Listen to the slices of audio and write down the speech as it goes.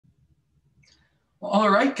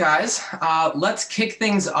All right, guys, let's kick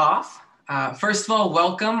things off. First of all,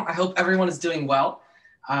 welcome. I hope everyone is doing well.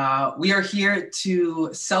 We are here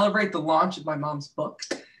to celebrate the launch of my mom's book.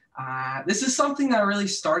 This is something that really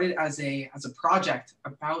started as a project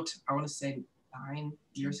about, I want to say 10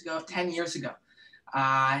 years ago.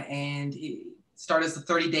 And it started as the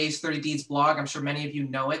 30 Days, 30 Deeds blog. I'm sure many of you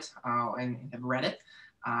know it and have read it.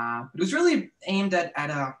 But it was really aimed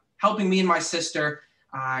at helping me and my sister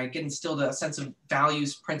get instilled a sense of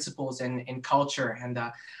values, principles, and culture. And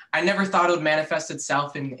I never thought it would manifest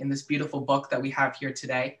itself in this beautiful book that we have here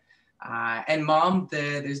today. And Mom,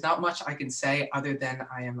 there's not much I can say other than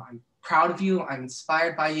I'm proud of you. I'm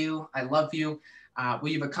inspired by you. I love you.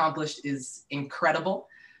 What you've accomplished is incredible.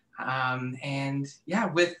 And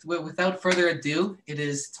yeah, without further ado, it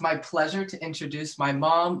is my pleasure to introduce my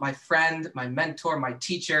mom, my friend, my mentor, my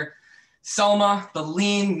teacher, Salma, the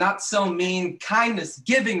lean, not so mean,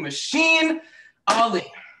 kindness-giving machine, Ali.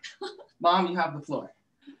 Mom, you have the floor.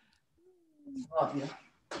 Love you.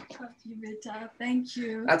 Love you, Rita. Thank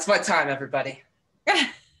you. That's my time, everybody.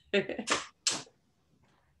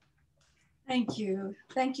 Thank you.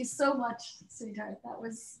 Thank you so much, sweetheart. That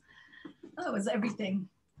was everything.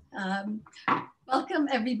 Welcome,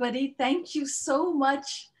 everybody. Thank you so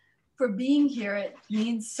much for being here. It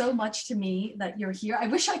means so much to me that you're here. I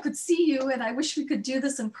wish I could see you and I wish we could do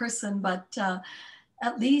this in person, but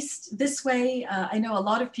at least this way, I know a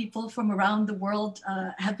lot of people from around the world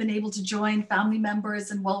have been able to join, family members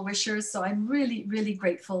and well-wishers. So I'm really, really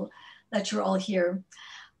grateful that you're all here.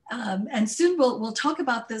 And soon we'll talk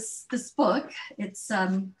about this book. It's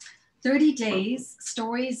 30 Days,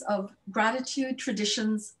 Stories of Gratitude,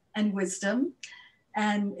 Traditions, and Wisdom.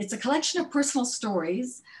 And it's a collection of personal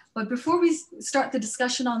stories. But before we start the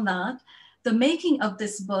discussion on that, the making of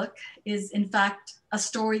this book is in fact a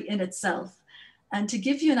story in itself. And to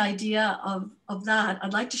give you an idea of that,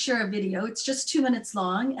 I'd like to share a video. It's just 2 minutes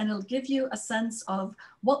long, and it'll give you a sense of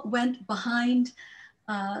what went behind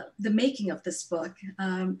the making of this book.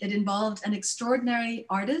 It involved an extraordinary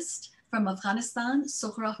artist from Afghanistan,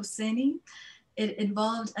 Sohra Hosseini. It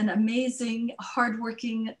involved an amazing,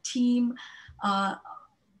 hardworking team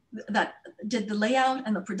that did the layout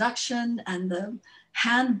and the production and the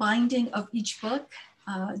hand binding of each book.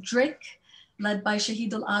 Drik, led by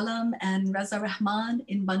Shahidul Alam and Reza Rahman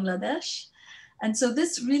in Bangladesh. And so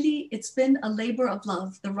this really, it's been a labor of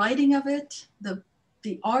love, the writing of it, the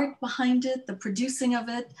art behind it, the producing of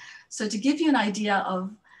it. So to give you an idea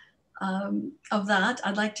of that,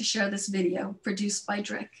 I'd like to share this video produced by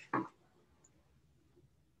Drik.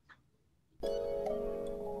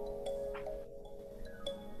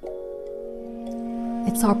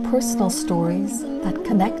 It's our personal stories that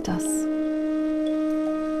connect us,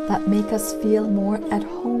 that make us feel more at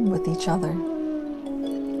home with each other.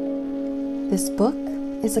 This book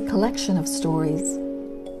is a collection of stories.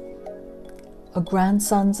 A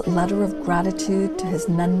grandson's letter of gratitude to his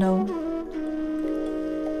Nenno,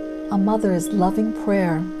 a mother's loving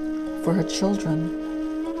prayer for her children,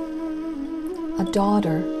 a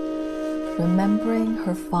daughter remembering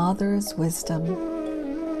her father's wisdom,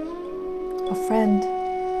 a friend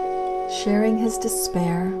sharing his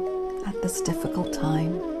despair at this difficult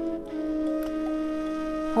time,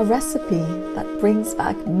 a recipe that brings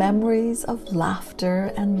back memories of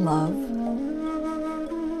laughter and love.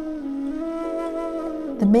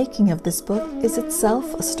 The making of this book is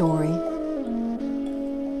itself a story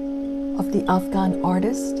of the Afghan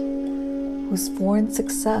artist whose foreign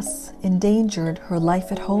success endangered her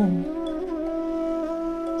life at home.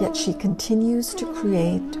 Yet she continues to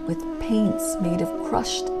create with paints made of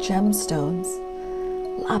crushed gemstones,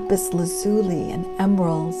 lapis lazuli and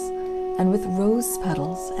emeralds, and with rose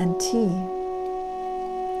petals and tea.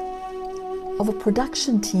 Of a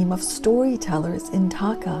production team of storytellers in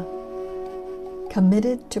Dhaka,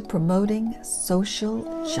 committed to promoting social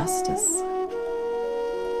justice.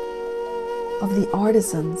 Of the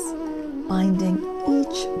artisans binding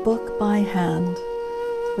each book by hand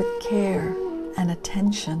with care and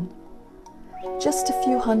attention. Just a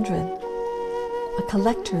few hundred, a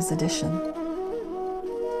collector's edition.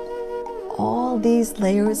 All these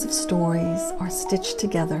layers of stories are stitched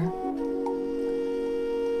together,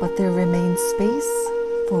 but there remains space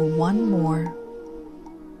for one more.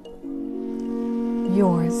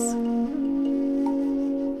 Yours.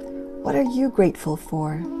 What are you grateful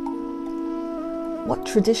for? What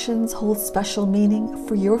traditions hold special meaning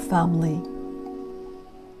for your family?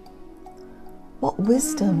 What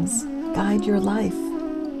wisdoms guide your life?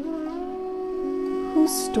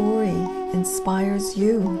 Whose story inspires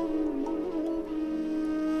you?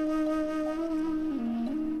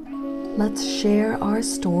 Let's share our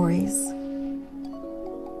stories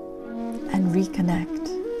and reconnect.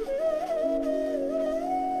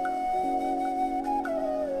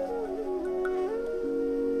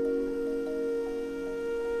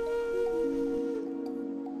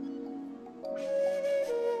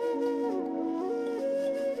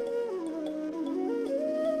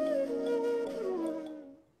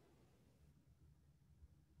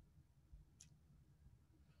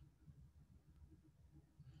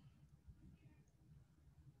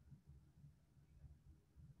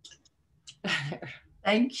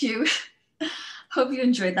 Thank you. Hope you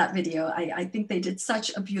enjoyed that video. I think they did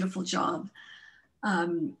such a beautiful job.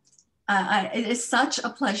 It is such a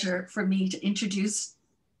pleasure for me to introduce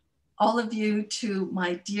all of you to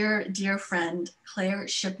my dear, dear friend, Claire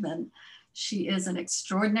Shipman. She is an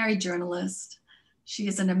extraordinary journalist. She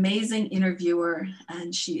is an amazing interviewer,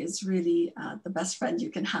 and she is really the best friend you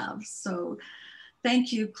can have. So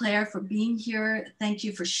thank you, Claire, for being here. Thank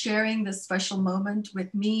you for sharing this special moment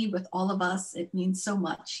with me, with all of us. It means so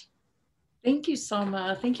much. Thank you,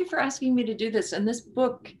 Salma. Thank you for asking me to do this. And this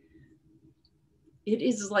book, it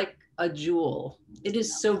is like a jewel. It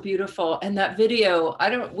is so beautiful. And that video,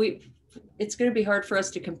 it's going to be hard for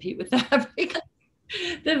us to compete with that because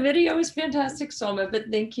the video is fantastic, Salma, but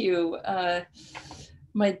thank you.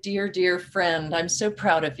 My dear, dear friend, I'm so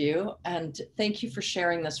proud of you. And thank you for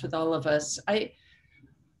sharing this with all of us.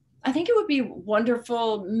 I think it would be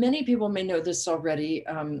wonderful. Many people may know this already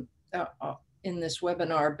in this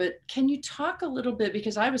webinar, but can you talk a little bit,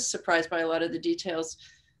 because I was surprised by a lot of the details.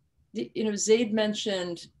 Zaid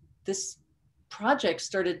mentioned this project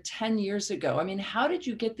started 10 years ago. I mean, how did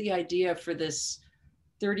you get the idea for this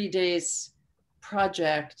 30 days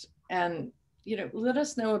project? And let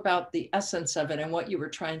us know about the essence of it and what you were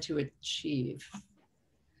trying to achieve.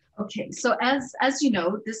 Okay, so as you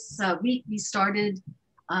know, this week we started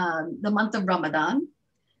the month of Ramadan.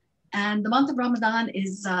 And the month of Ramadan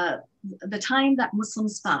is the time that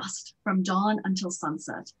Muslims fast from dawn until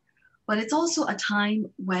sunset. But it's also a time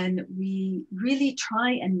when we really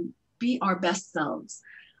try and be our best selves,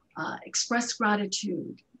 express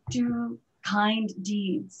gratitude, do kind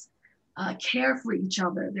deeds, care for each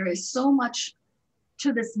other. There is so much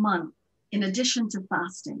to this month in addition to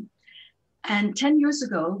fasting. And 10 years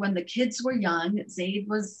ago, when the kids were young, Zaid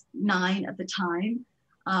was 9 at the time,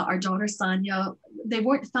 our daughter Sanya, they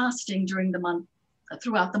weren't fasting during the month,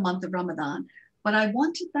 throughout the month of Ramadan, but I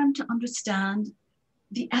wanted them to understand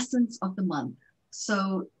the essence of the month.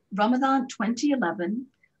 So Ramadan 2011,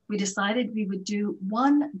 we decided we would do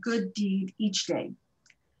one good deed each day.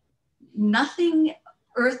 Nothing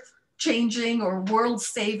earth-changing or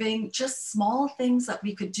world-saving, just small things that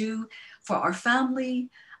we could do for our family,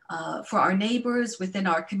 for our neighbors within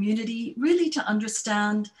our community, really to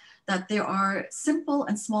understand that there are simple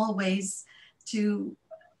and small ways to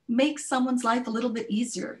make someone's life a little bit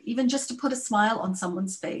easier, even just to put a smile on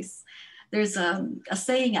someone's face. There's a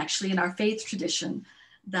saying actually in our faith tradition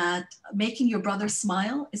that making your brother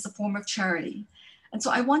smile is a form of charity. And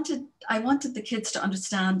so I wanted the kids to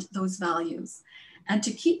understand those values. And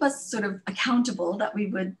to keep us sort of accountable that we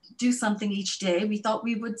would do something each day, we thought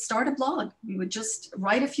we would start a blog. We would just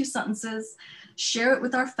write a few sentences, share it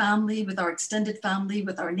with our family, with our extended family,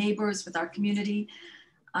 with our neighbors, with our community,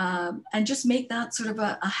 and just make that sort of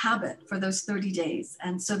a habit for those 30 days.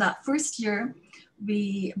 And so that first year,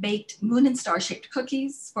 we baked moon and star shaped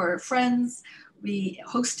cookies for friends. We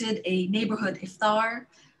hosted a neighborhood iftar.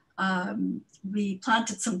 We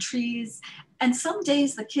planted some trees. And some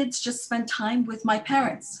days the kids just spent time with my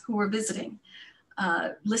parents who were visiting,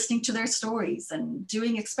 listening to their stories and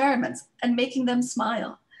doing experiments and making them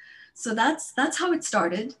smile. So that's how it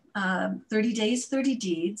started, 30 days, 30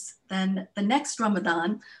 deeds. Then the next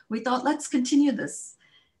Ramadan, we thought, let's continue this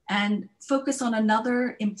and focus on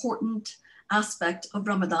another important aspect of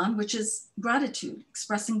Ramadan, which is gratitude,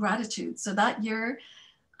 expressing gratitude. So that year,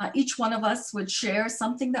 each one of us would share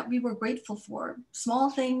something that we were grateful for,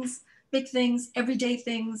 small things, big things, everyday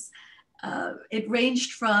things. It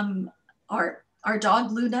ranged from our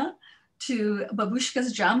dog Luna to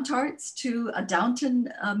Babushka's jam tarts to a Downton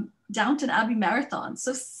Abbey marathon.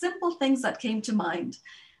 So simple things that came to mind.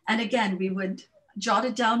 And again, we would jot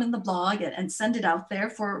it down in the blog and send it out there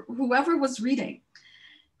for whoever was reading.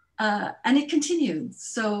 And it continued.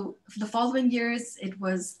 So for the following years, it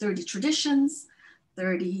was 30 traditions,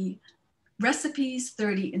 30 recipes,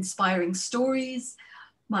 30 inspiring stories.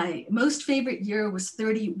 My most favorite year was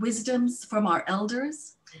 30 wisdoms from our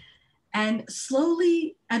elders. And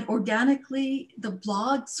slowly and organically, the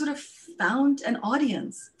blog sort of found an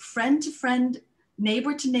audience, friend to friend,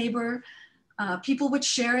 neighbor to neighbor. People would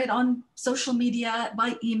share it on social media,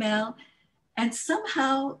 by email, and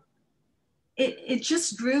somehow it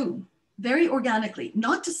just grew. very organically.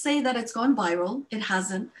 Not to say that it's gone viral, it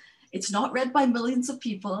hasn't. It's not read by millions of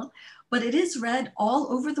people, but it is read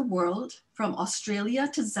all over the world, from Australia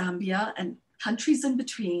to Zambia and countries in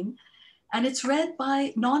between. And it's read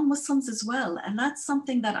by non-Muslims as well. And that's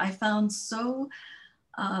something that I found so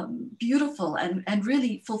beautiful and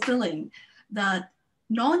really fulfilling, that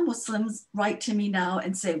non-Muslims write to me now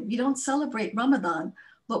and say, we don't celebrate Ramadan,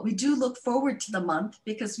 but we do look forward to the month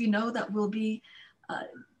because we know that we'll be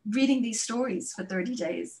reading these stories for 30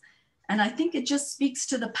 days. And I think it just speaks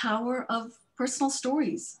to the power of personal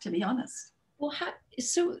stories, to be honest. Well,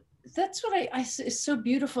 so that's what I is so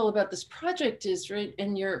beautiful about this project is, right,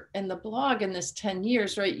 and the blog in this 10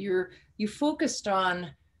 years, right, you focused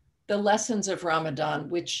on the lessons of Ramadan,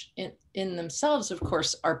 which in themselves, of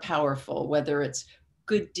course, are powerful, whether it's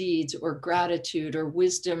good deeds or gratitude or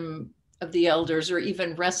wisdom of the elders or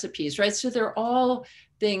even recipes, right? So they're all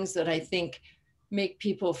things that I think make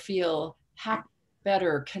people feel happy,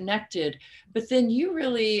 better, connected. But then you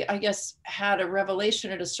really, I guess, had a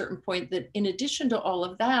revelation at a certain point that in addition to all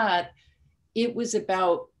of that, it was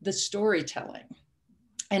about the storytelling.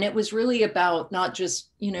 And it was really about not just,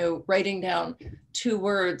 writing down 2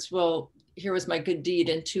 words, well, here was my good deed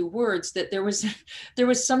in 2 words, that there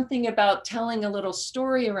was something about telling a little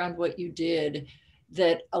story around what you did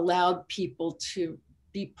that allowed people to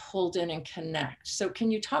be pulled in and connect. So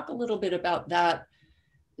can you talk a little bit about that,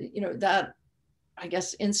 that, I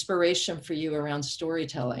guess, inspiration for you around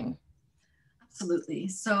storytelling? Absolutely.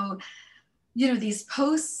 So, these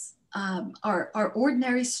posts are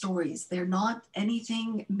ordinary stories. They're not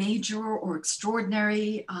anything major or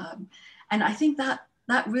extraordinary. And I think that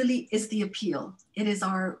really is the appeal. It is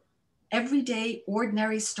our everyday,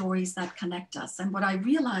 ordinary stories that connect us. And what I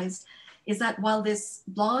realized is that while this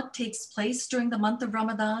blog takes place during the month of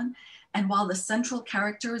Ramadan, and while the central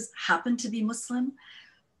characters happen to be Muslim,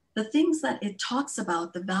 the things that it talks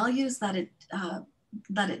about, the values that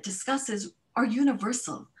it discusses are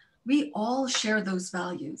universal. We all share those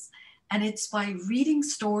values. And it's by reading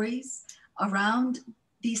stories around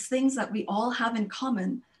these things that we all have in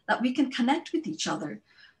common that we can connect with each other.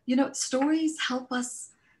 Stories help us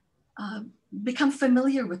become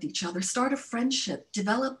familiar with each other, start a friendship,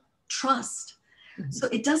 develop trust. Mm-hmm. So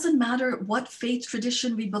it doesn't matter what faith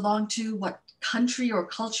tradition we belong to, what country or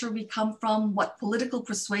culture we come from, what political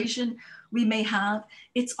persuasion we may have.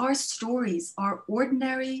 It's our stories, our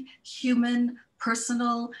ordinary, human,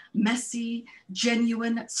 personal, messy,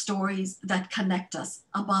 genuine stories that connect us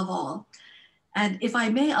above all. And if I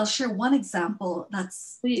may, I'll share one example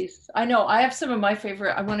that's... Please. I know I have some of my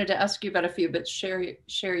favorite. I wanted to ask you about a few, but share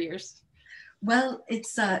yours. Well,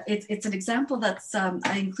 it's an example that's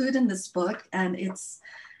I include in this book, and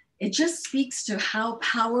it just speaks to how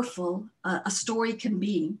powerful a story can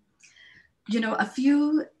be. A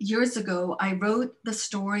few years ago, I wrote the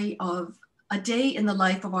story of a day in the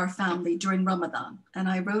life of our family during Ramadan, and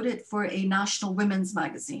I wrote it for a national women's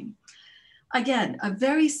magazine. Again, a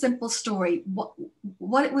very simple story,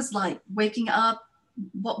 what it was like waking up,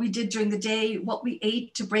 what we did during the day, what we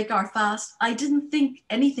ate to break our fast. I didn't think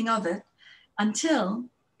anything of it until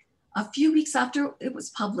a few weeks after it was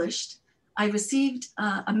published. I received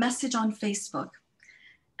a message on Facebook,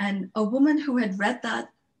 and a woman who had read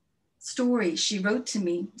that story, she wrote to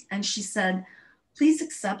me and she said, "Please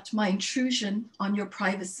accept my intrusion on your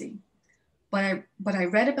privacy. But I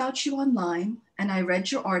read about you online and I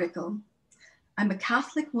read your article. I'm a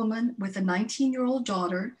Catholic woman with a 19-year-old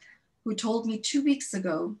daughter who told me 2 weeks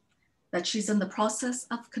ago that she's in the process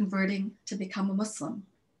of converting to become a Muslim.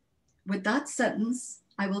 With that sentence,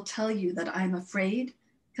 I will tell you that I am afraid,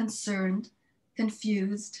 concerned,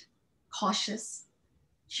 confused, cautious,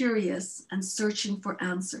 curious, and searching for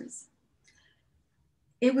answers."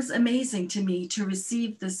 It was amazing to me to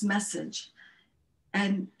receive this message.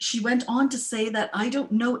 And she went on to say that I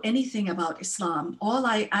don't know anything about Islam. All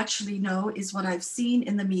I actually know is what I've seen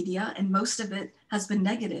in the media, and most of it has been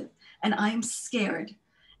negative. And I'm scared.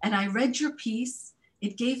 And I read your piece.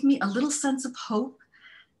 It gave me a little sense of hope.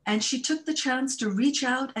 And she took the chance to reach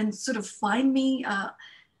out and sort of find me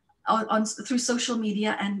through social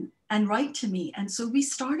media and write to me. And so we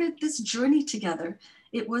started this journey together.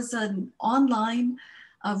 It was an online,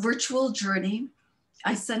 virtual journey.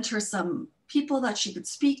 I sent her some people that she could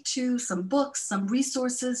speak to, some books, some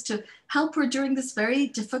resources to help her during this very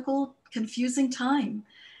difficult, confusing time.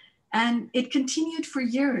 And it continued for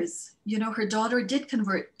years. Her daughter did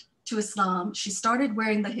convert to Islam. She started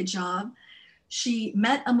wearing the hijab. She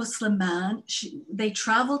met a Muslim man. They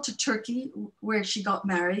traveled to Turkey where she got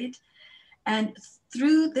married. And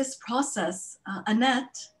through this process,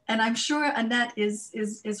 Annette, and I'm sure Annette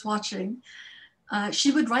is watching,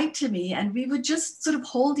 she would write to me and we would just sort of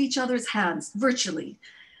hold each other's hands virtually.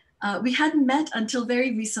 We hadn't met until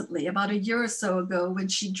very recently, about a year or so ago, when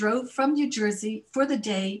she drove from New Jersey for the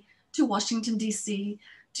day to Washington, D.C.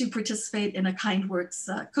 to participate in a Kind Works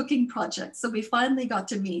cooking project. So we finally got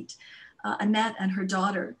to meet Annette and her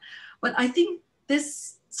daughter. But I think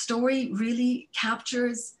this story really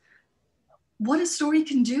captures what a story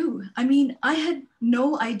can do. I mean, I had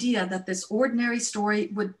no idea that this ordinary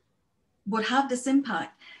story would have this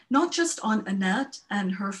impact, not just on Annette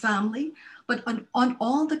and her family, but on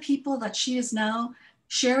all the people that she is now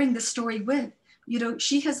sharing the story with. You know,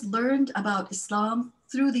 she has learned about Islam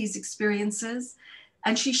through these experiences,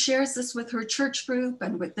 and she shares this with her church group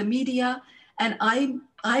and with the media. And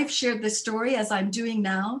I've shared this story as I'm doing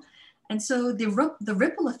now. And so the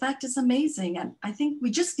ripple effect is amazing. And I think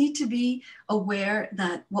we just need to be aware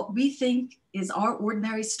that what we think is our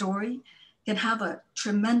ordinary story can have a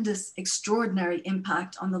tremendous, extraordinary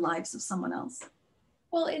impact on the lives of someone else.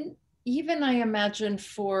 Well, and even I imagine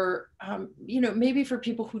for, maybe for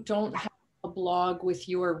people who don't have a blog with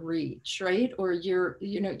your reach, right? Or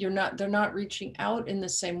they're not reaching out in the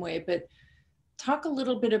same way, but talk a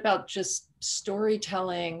little bit about just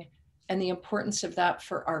storytelling and the importance of that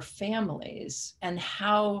for our families, and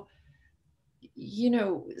how,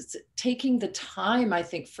 taking the time, I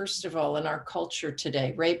think, first of all, in our culture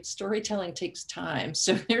today, right? Storytelling takes time.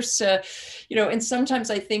 So there's and sometimes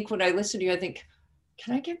I think when I listen to you, I think,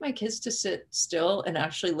 can I get my kids to sit still and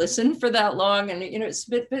actually listen for that long? And, it's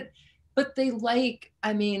but they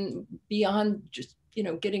beyond just,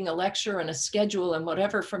 getting a lecture and a schedule and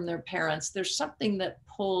whatever from their parents, there's something that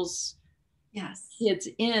pulls kids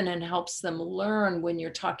in and helps them learn when you're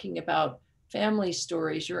talking about family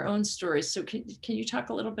stories, your own stories. So can you talk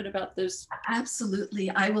a little bit about those? Absolutely.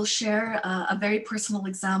 I will share a very personal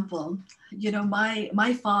example.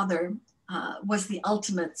 My father was the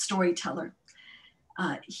ultimate storyteller.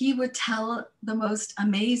 He would tell the most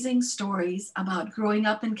amazing stories about growing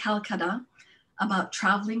up in Calcutta, about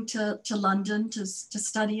traveling to London to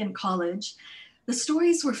study in college. The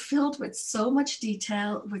stories were filled with so much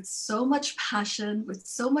detail, with so much passion, with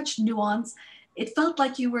so much nuance. It felt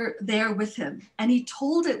like you were there with him. And he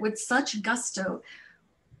told it with such gusto.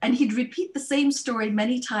 And he'd repeat the same story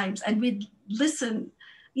many times, and we'd listen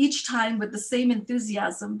each time with the same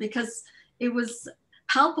enthusiasm, because it was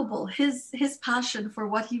palpable, his passion for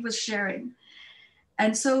what he was sharing.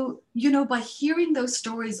 And so, by hearing those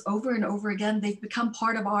stories over and over again, they've become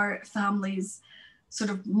part of our family's sort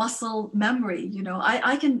of muscle memory.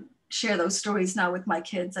 I can share those stories now with my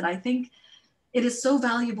kids. And I think it is so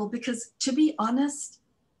valuable because, to be honest,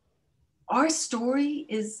 our story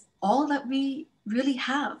is all that we really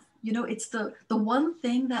have. It's the one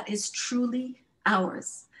thing that is truly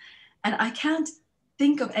ours. And I can't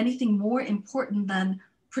think of anything more important than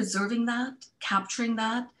preserving that, capturing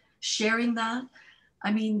that, sharing that.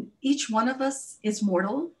 I mean, each one of us is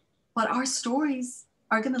mortal, but our stories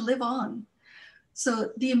are going to live on.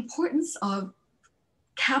 So the importance of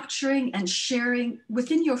capturing and sharing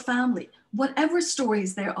within your family, whatever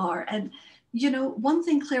stories there are. And, one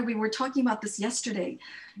thing, Claire, we were talking about this yesterday.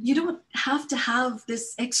 You don't have to have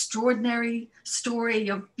this extraordinary story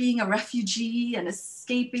of being a refugee and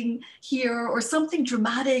escaping here, or something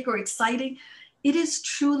dramatic or exciting. It is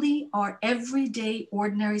truly our everyday,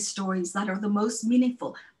 ordinary stories that are the most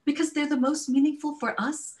meaningful, because they're the most meaningful for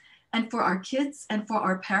us and for our kids and for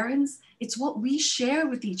our parents. It's what we share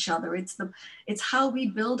with each other. It's how we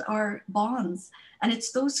build our bonds. And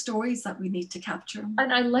it's those stories that we need to capture.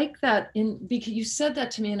 And I like that, because you said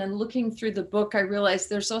that to me, and in looking through the book, I realized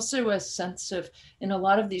there's also a sense of, in a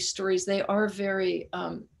lot of these stories, they are very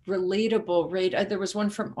relatable, right? There was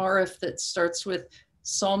one from Arif that starts with,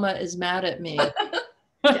 Salma is mad at me.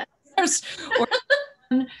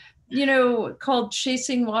 Or called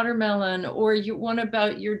Chasing Watermelon, or one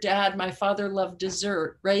about your dad, My Father Loved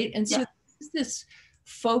Dessert, right? And so there's this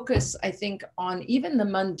focus, I think, on even the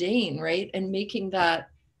mundane, right? And making that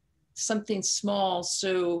something small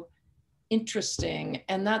so interesting.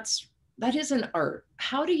 And that is an art.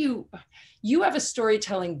 How do you have a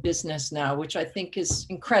storytelling business now, which I think is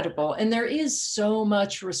incredible. And there is so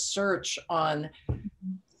much research on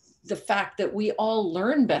the fact that we all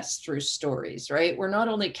learn best through stories, right? We're not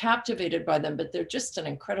only captivated by them, but they're just an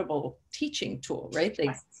incredible teaching tool, right? They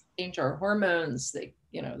change our hormones. They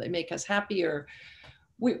make us happier.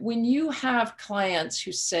 When you have clients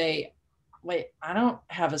who say, wait, I don't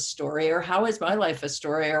have a story, or how is my life a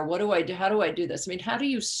story, or what do I do? How do I do this? I mean, how do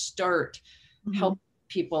you start helping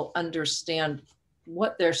people understand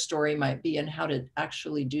what their story might be and how to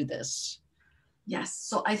actually do this? Yes.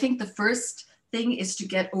 So I think the first thing is to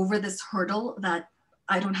get over this hurdle that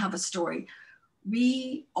I don't have a story.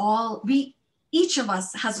 Each of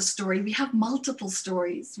us has a story. We have multiple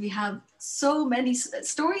stories. We have so many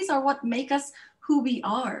stories are what make us who we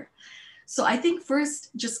are. So I think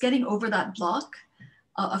first, just getting over that block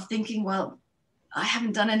of thinking, well, I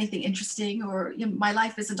haven't done anything interesting, or my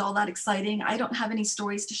life isn't all that exciting. I don't have any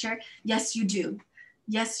stories to share. Yes, you do.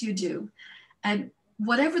 Yes, you do. And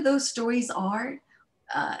whatever those stories are,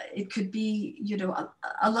 it could be,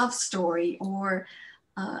 a love story, or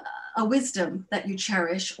a wisdom that you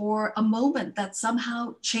cherish, or a moment that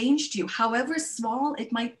somehow changed you, however small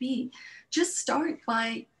it might be. Just start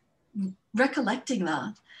by recollecting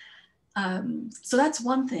that. So that's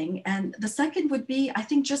one thing. And the second would be, I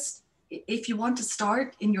think, just if you want to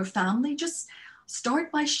start in your family, just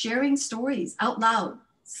start by sharing stories out loud.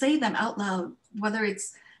 Say them out loud, whether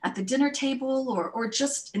it's at the dinner table or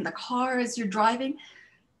just in the car as you're driving.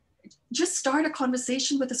 Just start a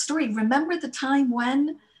conversation with a story. Remember the time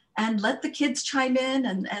when, and let the kids chime in,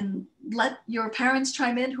 and let your parents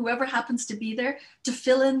chime in, whoever happens to be there, to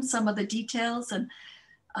fill in some of the details and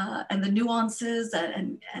the nuances,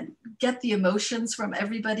 and get the emotions from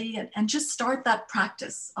everybody, and just start that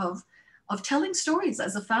practice of telling stories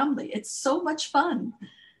as a family. It's so much fun.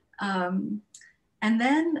 And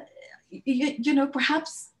then,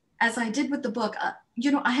 perhaps as I did with the book,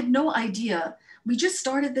 I had no idea. We just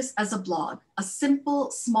started this as a blog, a simple,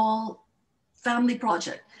 small family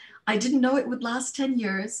project. I didn't know it would last 10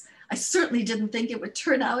 years. I certainly didn't think it would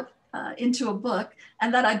turn out into a book,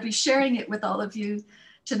 and that I'd be sharing it with all of you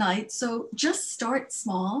tonight. So just start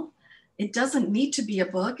small. It doesn't need to be a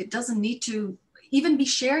book. It doesn't need to even be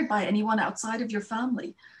shared by anyone outside of your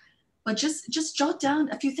family. But just jot down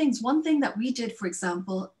a few things. One thing that we did, for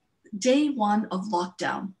example, day one of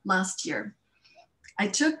lockdown last year, I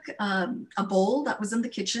took a bowl that was in the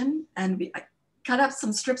kitchen, and I cut up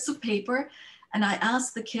some strips of paper, and I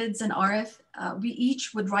asked the kids and Arif, we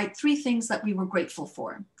each would write 3 things that we were grateful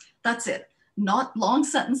for. That's it. Not long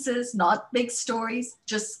sentences, not big stories,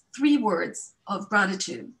 just 3 words of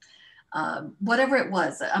gratitude. Whatever it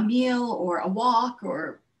was, a meal or a walk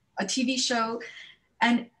or a TV show.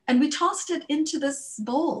 And we tossed it into this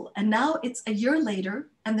bowl. And now it's a year later,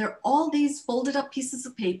 and there are all these folded up pieces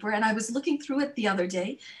of paper. And I was looking through it the other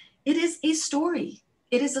day. It is a story.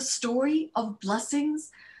 It is a story of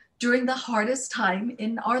blessings during the hardest time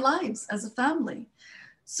in our lives as a family.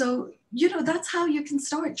 So, that's how you can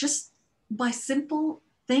start, just by simple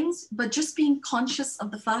things, but just being conscious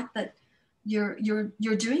of the fact that you're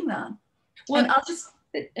doing that. Well, and I'll just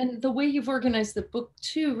and the way you've organized the book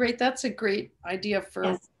too, right? That's a great idea for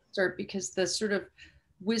Yes. a start, because the sort of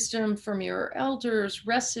wisdom from your elders,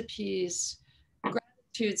 recipes,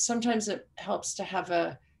 gratitude, sometimes it helps to have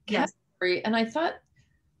a Yes. category. And I thought,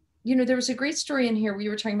 there was a great story in here we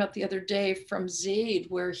were talking about the other day from Zaid,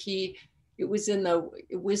 where it was in the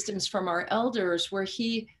wisdoms from our elders, where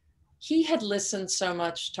he had listened so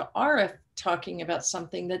much to Arif talking about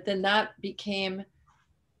something that then that became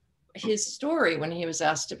his story when he was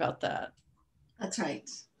asked about that. That's right.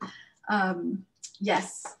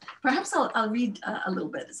 Yes. Perhaps I'll read a little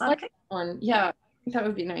bit. Is that okay? Yeah, I think that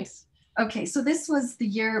would be nice. Okay, so this was the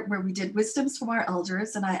year where we did wisdoms from our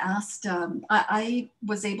elders, and I asked, I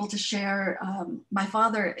was able to share, my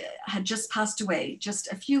father had just passed away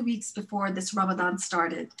just a few weeks before this Ramadan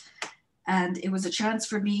started. And it was a chance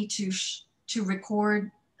for me to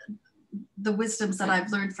record the wisdoms that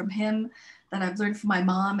I've learned from him, that I've learned from my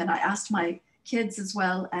mom, and I asked my kids as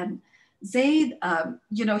well. And Zaid,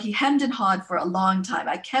 he hemmed and hawed for a long time.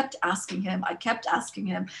 I kept asking him.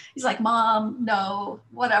 He's like, Mom, no,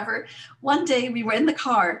 whatever. One day we were in the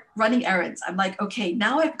car running errands. I'm like, okay,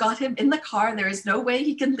 now I've got him in the car. There is no way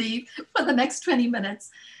he can leave for the next 20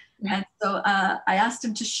 minutes. And so I asked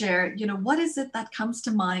him to share, what is it that comes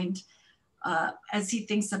to mind as he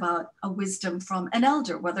thinks about a wisdom from an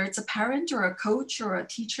elder, whether it's a parent or a coach or a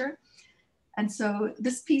teacher. And so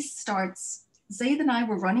this piece starts, Zaid and I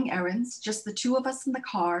were running errands, just the 2 of us in the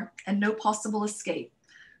car, and no possible escape.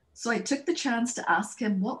 So I took the chance to ask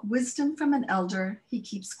him what wisdom from an elder he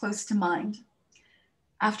keeps close to mind.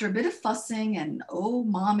 After a bit of fussing and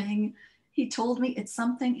momming, he told me it's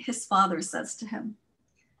something his father says to him.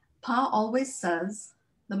 Pa always says,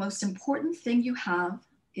 the most important thing you have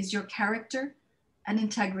is your character and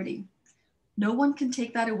integrity. No one can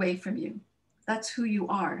take that away from you. That's who you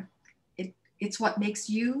are. It's what makes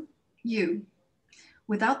you, you.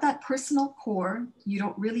 Without that personal core, you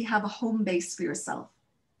don't really have a home base for yourself.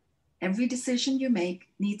 Every decision you make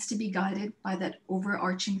needs to be guided by that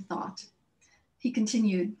overarching thought. He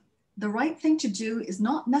continued, the right thing to do is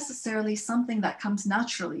not necessarily something that comes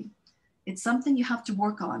naturally. It's something you have to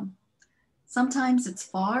work on. Sometimes it's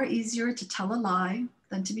far easier to tell a lie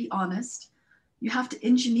than to be honest. You have to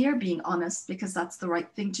engineer being honest because that's the right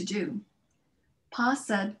thing to do. Pa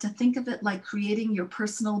said to think of it like creating your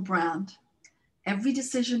personal brand. Every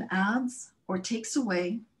decision adds or takes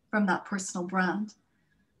away from that personal brand.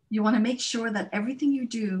 You want to make sure that everything you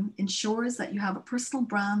do ensures that you have a personal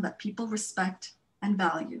brand that people respect and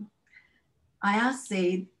value. I asked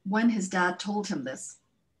Zaid when his dad told him this.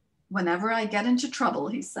 Whenever I get into trouble,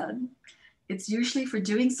 he said, it's usually for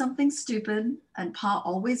doing something stupid, and Pa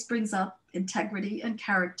always brings up integrity and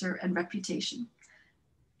character and reputation.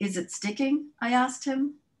 Is it sticking? I asked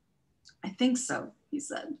him. I think so, he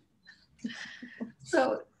said.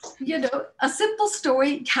 So, you know, a simple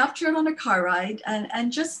story captured on a car ride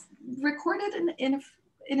and just recorded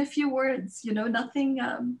in a few words, you know, nothing,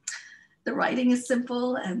 the writing is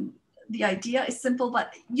simple and the idea is simple,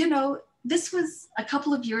 but you know, this was a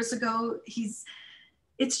couple of years ago.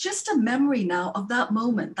 It's just a memory now of that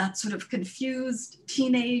moment, that sort of confused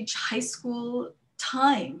teenage, high school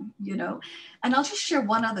time, you know. And I'll just share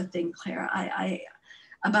one other thing, Claire,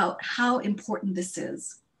 about how important this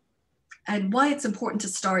is and why it's important to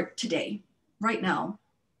start today, right now.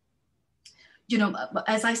 You know,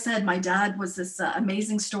 as I said, my dad was this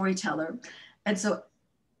amazing storyteller. And so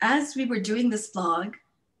as we were doing this blog,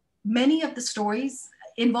 many of the stories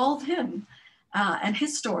involve him and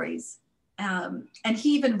his stories. And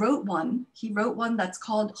he even wrote one. He wrote one that's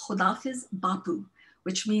called Khudafiz Bapu,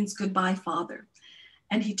 which means goodbye, father.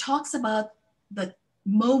 And he talks about the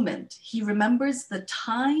moment. He remembers the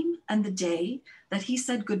time and the day that he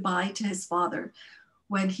said goodbye to his father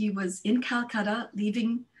when he was in Calcutta,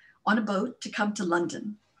 leaving on a boat to come to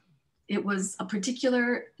London. It was a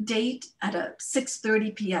particular date at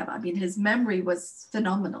 6:30 p.m. I mean, his memory was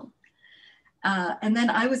phenomenal. And then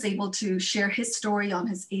I was able to share his story on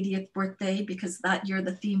his 80th birthday because that year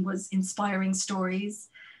the theme was inspiring stories.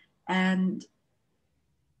 And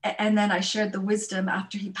then I shared the wisdom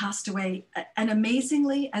after he passed away. And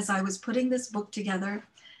amazingly, as I was putting this book together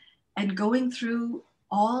and going through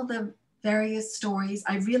all the various stories,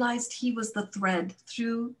 I realized he was the thread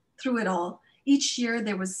through it all. Each year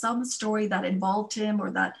there was some story that involved him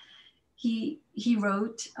or that he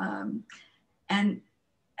wrote. And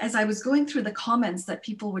as I was going through the comments that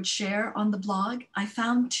people would share on the blog, I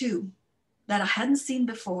found two that I hadn't seen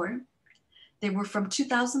before. They were from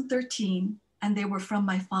 2013 and they were from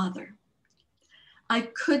my father. I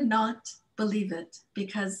could not believe it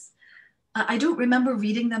because I don't remember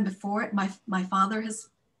reading them before. My father has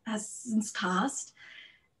since passed.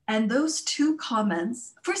 And those two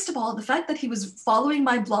comments, first of all, the fact that he was following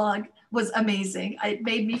my blog was amazing. It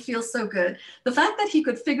made me feel so good. The fact that he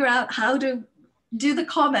could figure out how to do the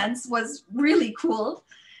comments was really cool.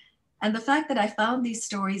 And the fact that I found these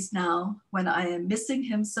stories now when I am missing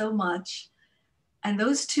him so much. And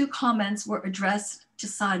those two comments were addressed to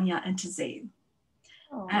Sanya and to Zaid.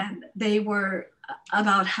 Oh. And they were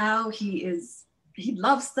about how he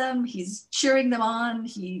loves them, he's cheering them on,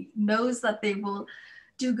 he knows that they will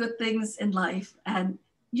do good things in life. And,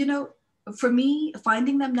 you know, for me,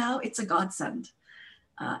 finding them now, it's a godsend.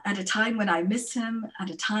 At a time when I miss him,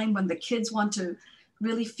 at a time when the kids want to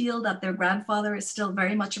really feel that their grandfather is still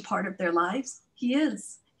very much a part of their lives, he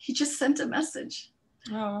is. He just sent a message.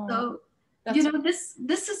 Oh, so, you know, this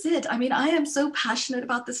is it. I mean, I am so passionate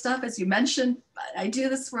about this stuff. As you mentioned, I do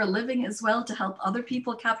this for a living as well to help other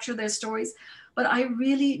people capture their stories. But I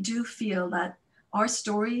really do feel that our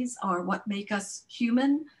stories are what make us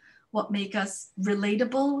human, what make us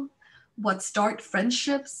relatable, what start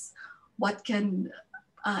friendships, what can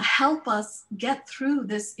help us get through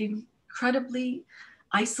this incredibly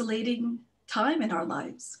isolating time in our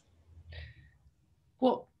lives.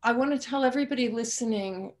 Well, I want to tell everybody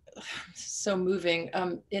listening, so moving.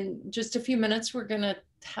 In just a few minutes, we're going to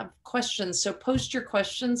have questions. So post your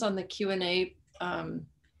questions on the Q&A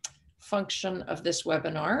function of this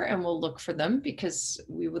webinar, and we'll look for them because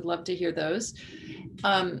we would love to hear those.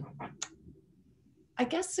 I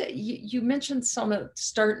guess you mentioned Salma,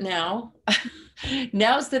 start now.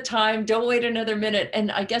 Now's the time, don't wait another minute.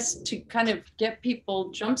 And I guess to kind of get people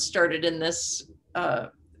jump started in this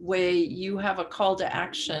way, you have a call to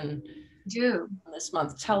action this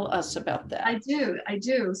month. Tell us about that. I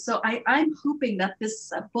do. So I'm hoping that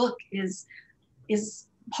this book is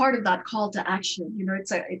part of that call to action. You know,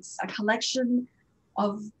 it's a collection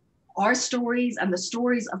of our stories and the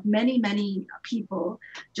stories of many, many people,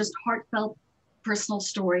 just heartfelt personal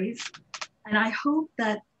stories. And I hope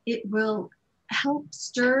that it will help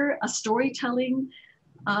stir a storytelling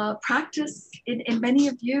practice in many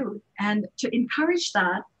of you. And to encourage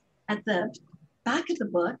that, at the back of the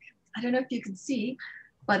book, I don't know if you can see,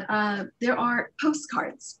 but there are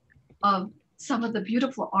postcards of some of the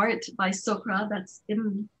beautiful art by Sokra that's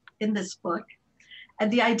in this book.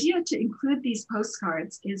 And the idea to include these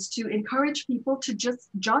postcards is to encourage people to just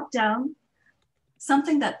jot down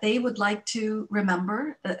something that they would like to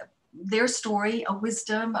remember, their story, a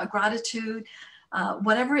wisdom, a gratitude,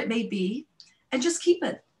 whatever it may be, and just keep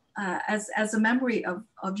it as a memory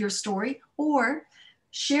of your story, or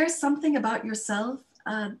share something about yourself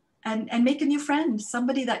and make a new friend,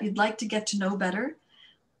 somebody that you'd like to get to know better.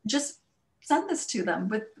 Just send this to them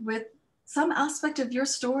with some aspect of your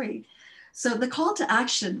story. So the call to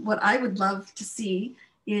action, what I would love to see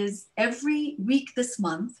is every week this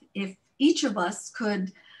month, if each of us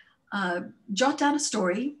could jot down a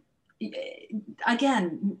story.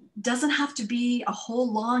 Again, doesn't have to be a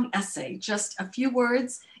whole long essay, just a few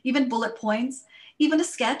words, even bullet points, even a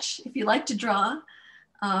sketch if you like to draw,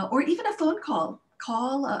 or even a phone call.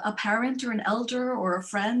 Call a parent or an elder or a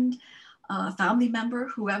friend, a family member,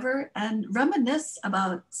 whoever, and reminisce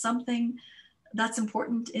about something that's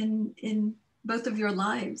important in both of your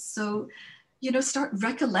lives. So, start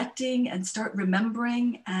recollecting and start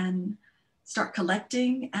remembering and start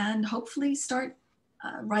collecting and hopefully start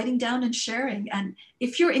writing down and sharing. And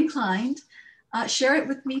if you're inclined, share it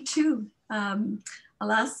with me too.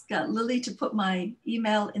 I'll ask Lily to put my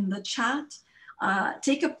email in the chat.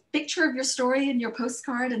 Take a picture of your story in your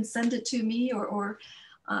postcard and send it to me, or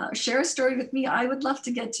share a story with me. I would love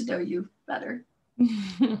to get to know you better.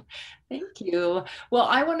 Thank you. Well,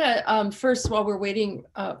 I want to first, while we're waiting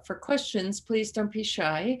for questions, please don't be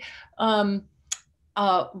shy.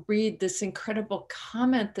 Read this incredible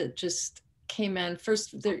comment that just came in.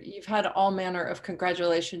 First, you've had all manner of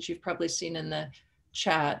congratulations. You've probably seen in the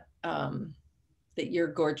chat that you're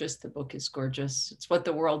gorgeous. The book is gorgeous. It's what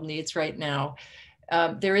the world needs right now.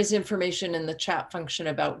 There is information in the chat function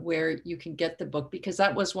about where you can get the book, because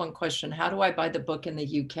that was one question. How do I buy the book in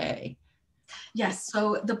the UK? Yes,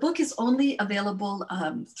 so the book is only available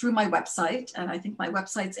through my website, and I think my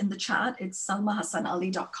website's in the chat. It's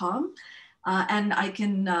salmahasanali.com, and I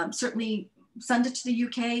can certainly send it to the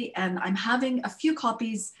UK, and I'm having a few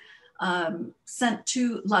copies sent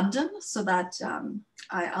to London so that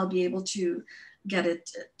I'll be able to get it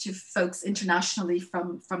to folks internationally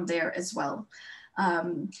from there as well.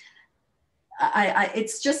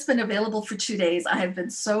 It's just been available for 2 days. I have been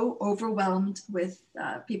so overwhelmed with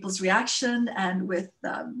people's reaction and with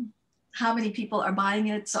how many people are buying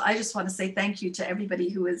it. So I just want to say thank you to everybody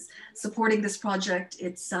who is supporting this project.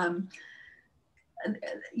 It's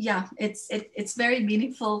it's very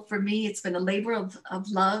meaningful for me. It's been a labor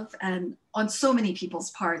of love and on so many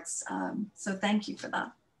people's parts. So thank you for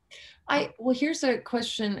that. Well, here's a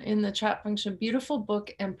question in the chat function. Beautiful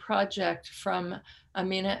book and project from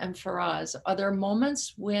Amina and Faraz. Are there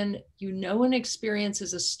moments when an experience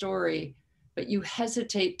is a story, but you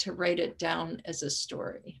hesitate to write it down as a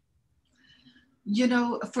story?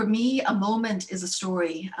 For me, a moment is a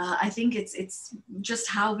story. I think it's just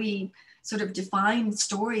how we sort of define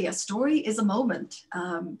story. A story is a moment.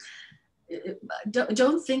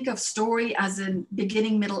 Don't think of story as in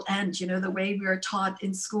beginning, middle, end, the way we are taught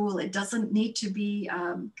in school. It doesn't need to be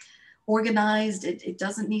organized. It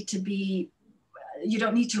doesn't need to be, you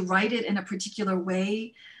don't need to write it in a particular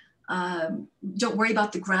way. Don't worry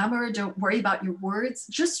about the grammar. Don't worry about your words.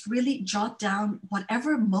 Just really jot down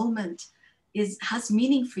whatever moment has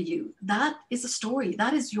meaning for you. That is a story.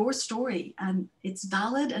 That is your story. And it's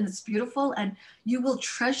valid and it's beautiful, and you will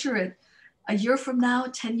treasure it. A year from now,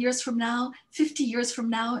 10 years from now, 50 years from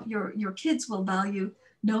now, your kids will value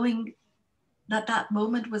knowing that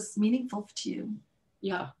moment was meaningful to you.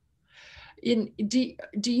 Yeah. Do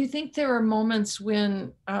you think there are moments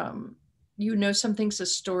when something's a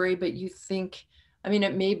story, but you think,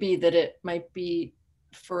 it may be that it might be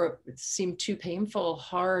it seemed too painful,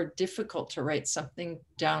 hard, difficult to write something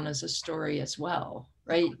down as a story as well,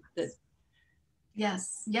 right?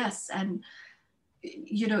 Yes. And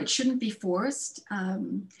it shouldn't be forced.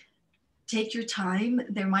 Take your time.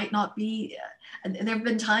 There might not be, there have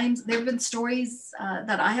been stories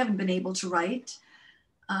that I haven't been able to write.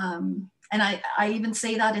 And I even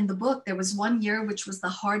say that in the book. There was one year which was the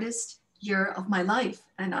hardest year of my life,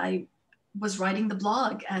 and I was writing the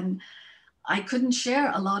blog, and I couldn't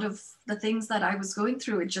share a lot of the things that I was going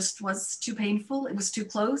through. It just was too painful. It was too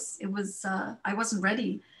close. It was, I wasn't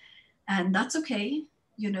ready, and that's okay.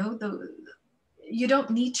 You don't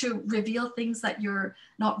need to reveal things that you're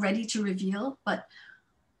not ready to reveal, but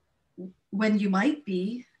when you might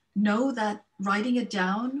be, know that writing it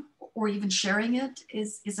down or even sharing it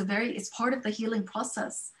is it's part of the healing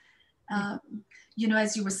process. As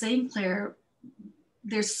you were saying, Claire,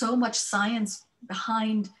 there's so much science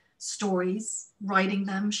behind stories, writing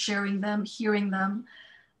them, sharing them, hearing them,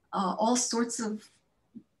 all sorts of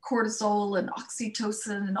cortisol and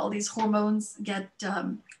oxytocin and all these hormones get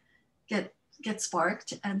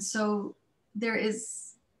sparked. And so there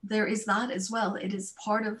is that as well. It is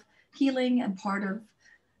part of healing and part of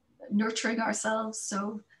nurturing ourselves.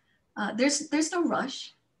 So there's no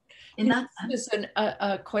rush in that sense. This is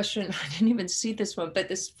a question, I didn't even see this one, but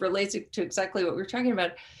this relates to exactly what we were talking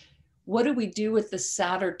about. What do we do with the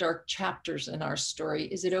sad or dark chapters in our story?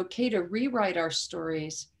 Is it okay to rewrite our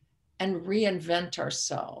stories and reinvent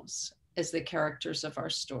ourselves as the characters of our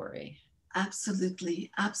story? Absolutely,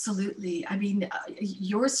 absolutely. I mean,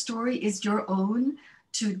 your story is your own,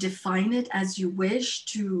 to define it as you wish,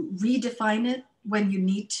 to redefine it when you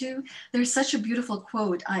need to. There's such a beautiful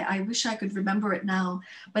quote. I wish I could remember it now,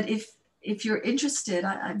 but if you're interested,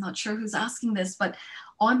 I'm not sure who's asking this, but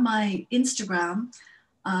on my Instagram,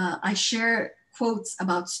 I share quotes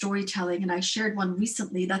about storytelling, and I shared one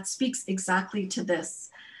recently that speaks exactly to this.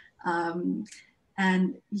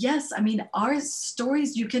 And yes, I mean, our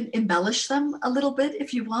stories, you can embellish them a little bit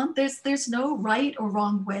if you want. There's no right or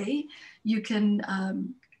wrong way. You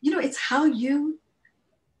can, it's how you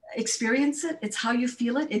experience it. It's how you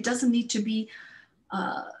feel it. It doesn't need to be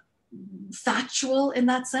factual in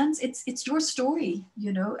that sense. It's your story,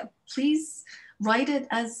 Please write it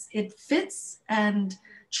as it fits and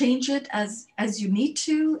change it as you need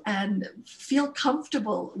to, and feel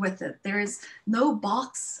comfortable with it. There is no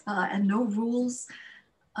box and no rules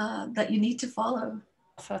that you need to follow.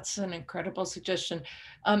 That's an incredible suggestion.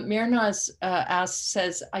 Mirnaz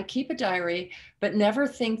says, I keep a diary, but never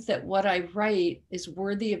think that what I write is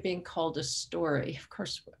worthy of being called a story. Of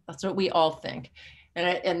course, that's what we all think.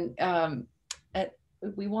 And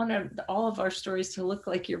we want all of our stories to look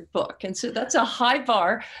like your book. And so that's a high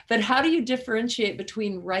bar, but how do you differentiate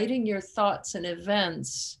between writing your thoughts and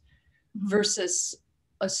events versus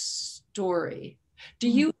a story? Do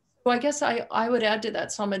you, I guess I would add to that,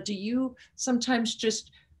 Salma, do you sometimes just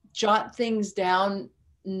jot things down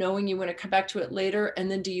knowing you want to come back to it later? And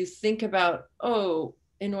then do you think about,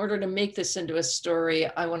 in order to make this into a story,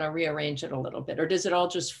 I want to rearrange it a little bit? Or does it all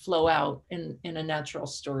just flow out in a natural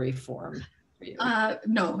story form?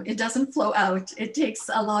 No, it doesn't flow out. It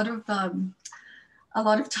takes a lot of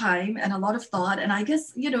time and a lot of thought, and I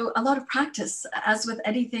guess a lot of practice, as with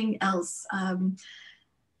anything else.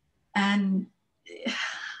 And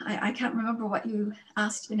I can't remember what you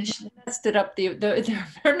asked initially. Messed it up.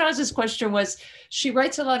 Bernaz's question was, she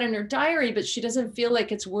writes a lot in her diary, but she doesn't feel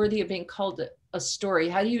like it's worthy of being called a story.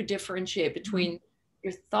 How do you differentiate between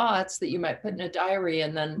your thoughts that you might put in a diary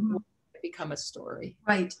and then become a story?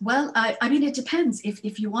 Right. Well, I mean, it depends.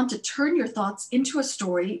 If you want to turn your thoughts into a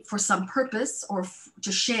story for some purpose, or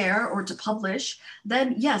to share or to publish,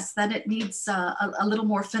 then yes, then it needs a little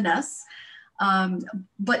more finesse.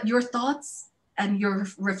 But your thoughts and your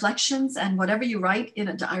reflections and whatever you write in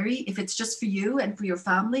a diary, if it's just for you and for your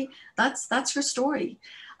family, that's your story.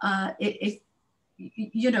 If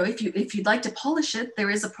you'd like to polish it,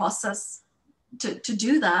 there is a process to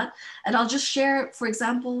do that. And I'll just share, for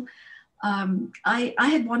example, I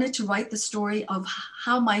had wanted to write the story of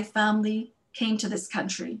how my family came to this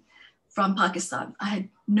country from Pakistan. I had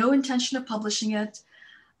no intention of publishing it.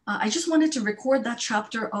 I just wanted to record that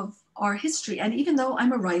chapter of our history. And even though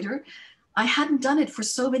I'm a writer, I hadn't done it for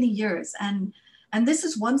so many years. And this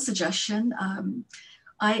is one suggestion.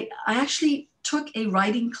 I actually took a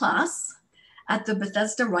writing class at the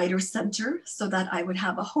Bethesda Writers Center so that I would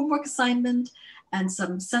have a homework assignment and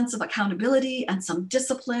some sense of accountability and some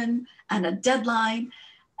discipline and a deadline.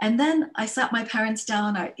 And then I sat my parents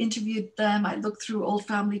down, I interviewed them, I looked through old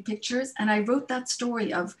family pictures, and I wrote that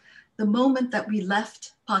story of the moment that we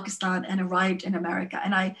left Pakistan and arrived in America.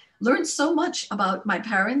 And I learned so much about my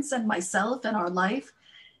parents and myself and our life.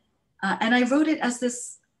 And I wrote it as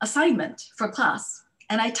this assignment for class,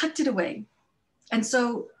 and I tucked it away. And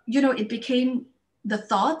so, it became the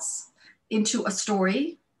thoughts into a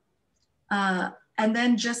story, and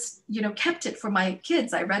then just, kept it for my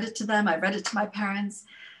kids. I read it to them, I read it to my parents.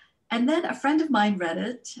 And then a friend of mine read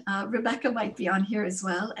it, Rebecca might be on here as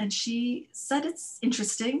well, and she said it's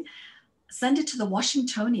interesting, send it to the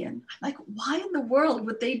Washingtonian. I'm like, why in the world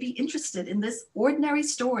would they be interested in this ordinary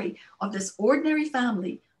story of this ordinary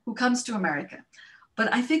family who comes to America?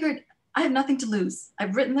 But I figured I have nothing to lose.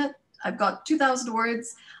 I've written it, I've got 2,000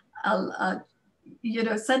 words. I'll,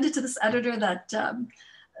 send it to this editor that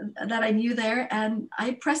I knew there, and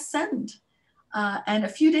I pressed send. And a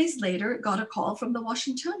few days later, got a call from the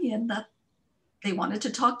Washingtonian that they wanted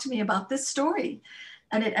to talk to me about this story.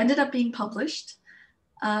 And it ended up being published.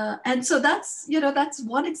 And so that's, you know, that's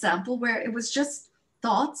one example where it was just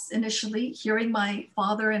thoughts initially, hearing my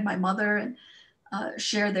father and my mother and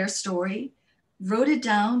share their story, wrote it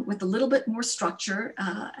down with a little bit more structure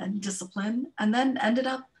and discipline, and then ended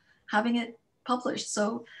up having it published.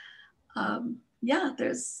 So yeah,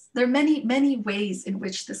 there are many ways in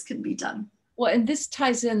which this can be done. Well, and this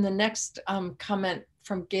ties in the next comment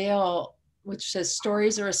from Gail, which says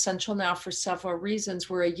stories are essential now for several reasons.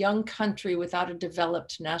 We're a young country without a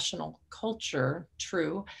developed national culture.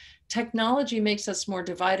 True. Technology makes us more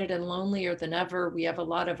divided and lonelier than ever. We have a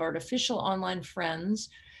lot of artificial online friends.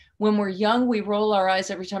 When we're young, we roll our eyes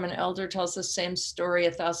every time an elder tells the same story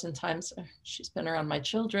 1,000 times. She's been around my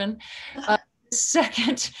children.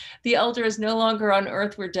 Second, the elder is no longer on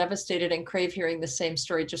earth. We're devastated and crave hearing the same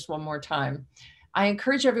story just one more time. I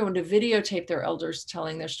encourage everyone to videotape their elders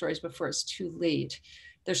telling their stories before it's too late.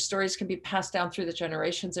 Their stories can be passed down through the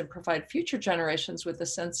generations and provide future generations with a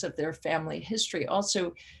sense of their family history.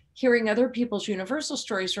 Also, hearing other people's universal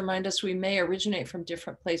stories remind us we may originate from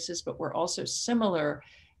different places, but we're also similar.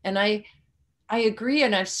 And I agree,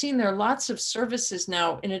 and I've seen there are lots of services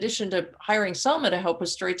now, in addition to hiring Salma to help with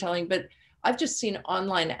storytelling, but I've just seen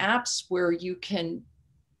online apps where you can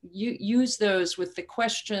use those with the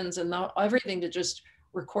questions and everything to just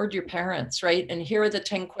record your parents, right? And here are the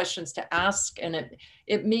 10 questions to ask, and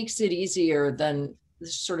it makes it easier than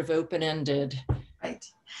sort of open-ended. Right.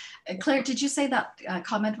 Claire, did you say that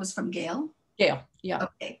comment was from Gail? Gail, yeah.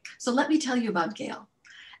 Okay, so let me tell you about Gail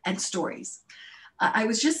and stories. I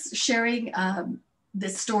was just sharing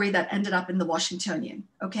this story that ended up in the Washingtonian,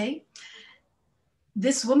 okay?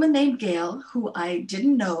 This woman named Gail, who I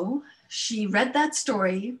didn't know, she read that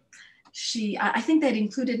story. I think they'd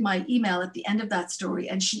included my email at the end of that story,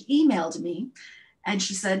 and she emailed me and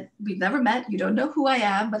she said, "We've never met, you don't know who I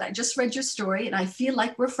am, but I just read your story and I feel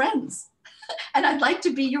like we're friends and I'd like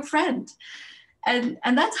to be your friend." And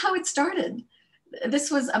that's how it started. This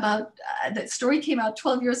was about, the story came out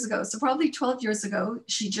 12 years ago. So probably 12 years ago,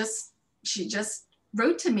 she just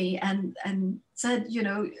wrote to me and said, you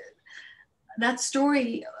know, that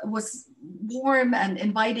story was warm and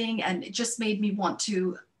inviting, and it just made me want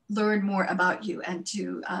to learn more about you and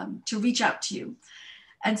to reach out to you.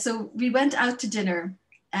 And so we went out to dinner,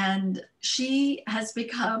 and she has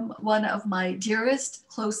become one of my dearest,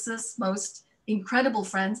 closest, most incredible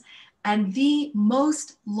friends, and the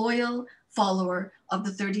most loyal follower of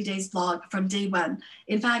the 30 Days blog from day one.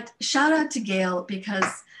 In fact, shout out to Gail,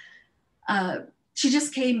 because she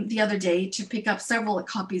just came the other day to pick up several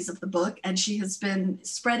copies of the book, and she has been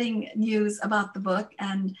spreading news about the book.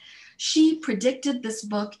 And she predicted this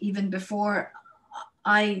book even before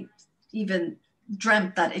I even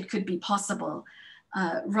dreamt that it could be possible.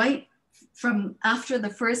 Right from after the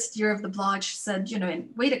first year of the blog, she said, you know,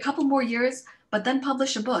 wait a couple more years, but then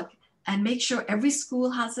publish a book and make sure every school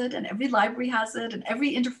has it, and every library has it, and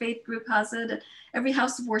every interfaith group has it, and every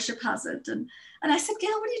house of worship has it. And I said,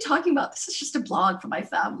 Gail, what are you talking about? This is just a blog for my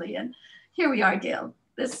family. And here we are, Gail.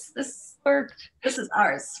 This worked. This is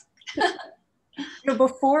ours. You know,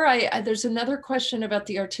 before there's another question about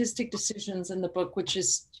the artistic decisions in the book, which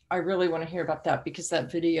is, I really want to hear about that because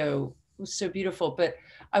that video was so beautiful. But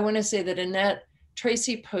I want to say that Annette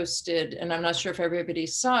Tracy posted, and I'm not sure if everybody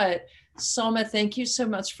saw it, Salma, thank you so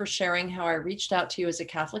much for sharing how I reached out to you as a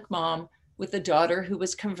Catholic mom with a daughter who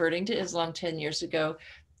was converting to Islam 10 years ago.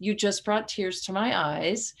 You just brought tears to my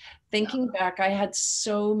eyes. Thinking back, I had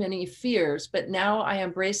so many fears, but now I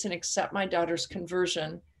embrace and accept my daughter's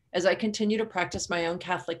conversion as I continue to practice my own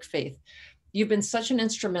Catholic faith. You've been such an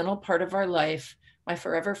instrumental part of our life. My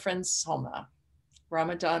forever friend, Salma.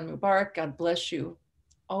 Ramadan Mubarak, God bless you.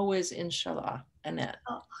 Always, inshallah, Annette.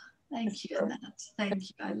 Oh, thank you, Annette. Thank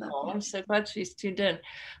you, I love you. I'm so glad she's tuned in.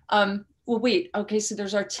 Well, wait, okay, so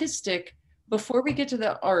there's artistic. Before we get to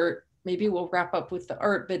the art, maybe we'll wrap up with the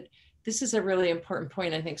art, but this is a really important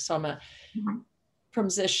point, I think, Salma. Mm-hmm. From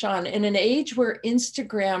Zishan, in an age where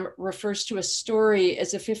Instagram refers to a story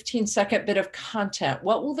as a 15-second bit of content,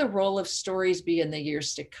 what will the role of stories be in the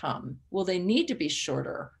years to come? Will they need to be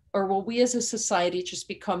shorter, or will we as a society just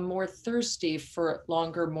become more thirsty for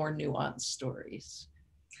longer, more nuanced stories?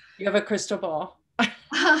 You have a crystal ball?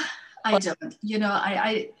 I don't. You know,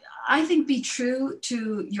 I think be true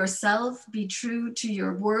to yourself, be true to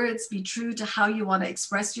your words, be true to how you want to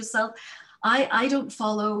express yourself. I don't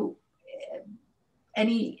follow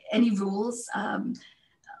any rules.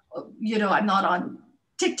 You know, I'm not on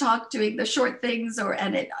TikTok doing the short things,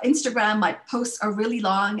 and at Instagram, my posts are really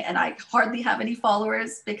long and I hardly have any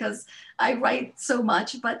followers because I write so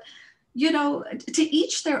much. But, you know, to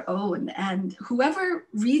each their own, and whoever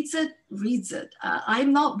reads it, reads it.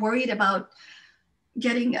 I'm not worried about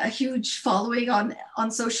getting a huge following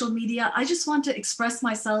on social media. I just want to express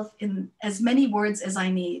myself in as many words as I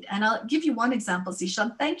need. And I'll give you one example,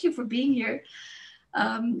 Zishan. Thank you for being here.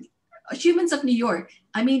 Humans of New York.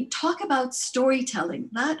 I mean, talk about storytelling.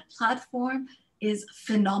 That platform is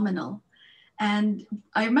phenomenal. And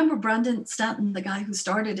I remember Brandon Stanton, the guy who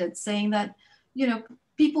started it, saying that, you know,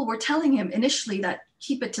 people were telling him initially that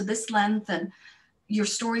keep it to this length and your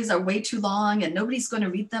stories are way too long and nobody's going to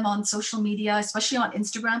read them on social media, especially on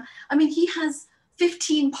Instagram. I mean, he has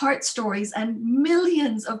 15-part stories and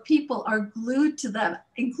millions of people are glued to them,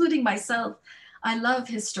 including myself. I love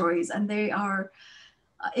his stories, and they are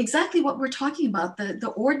exactly what we're talking about,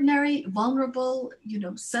 the ordinary, vulnerable, you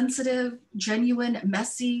know, sensitive, genuine,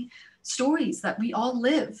 messy stories that we all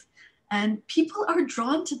live. And people are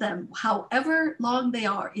drawn to them, however long they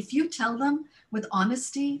are. If you tell them with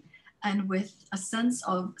honesty and with a sense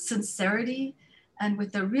of sincerity and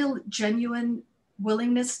with a real genuine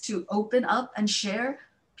willingness to open up and share,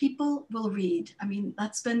 people will read. I mean,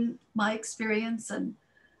 that's been my experience. And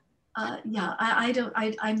yeah,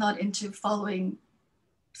 I'm not into following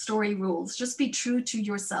story rules. Just be true to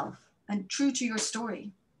yourself and true to your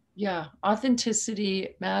story. Yeah,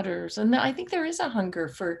 authenticity matters. And I think there is a hunger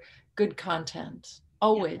for good content,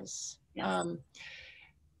 always. Yeah. Yes.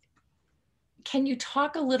 Can you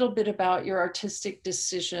talk a little bit about your artistic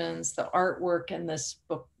decisions, the artwork, and this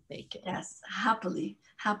book making? Yes, happily.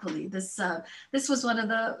 This was one of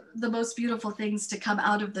the most beautiful things to come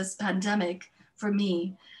out of this pandemic for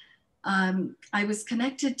me. I was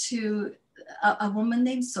connected to a woman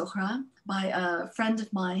named Sohra by a friend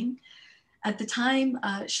of mine. At the time,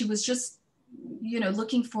 she was just, you know,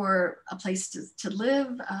 looking for a place to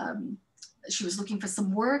live. She was looking for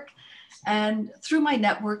some work. And through my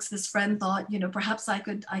networks, this friend thought, you know, perhaps I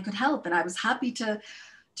could help. And I was happy to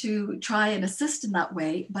try and assist in that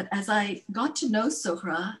way. But as I got to know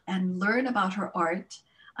Sohra and learn about her art,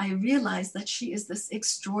 I realized that she is this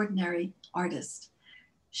extraordinary artist.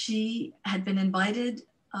 She had been invited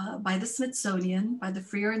by the Smithsonian, by the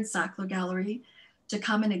Freer and Sackler Gallery, to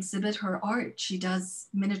come and exhibit her art. She does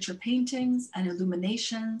miniature paintings and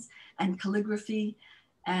illuminations and calligraphy.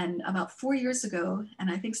 And about 4 years ago,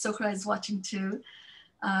 and I think Sohra is watching too,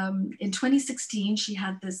 in 2016, she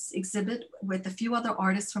had this exhibit with a few other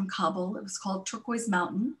artists from Kabul. It was called Turquoise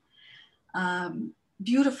Mountain.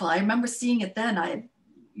 Beautiful. I remember seeing it then.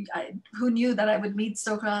 Who knew that I would meet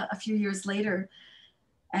Sohra a few years later?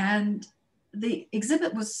 And the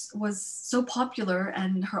exhibit was so popular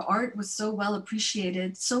and her art was so well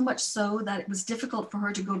appreciated, so much so that it was difficult for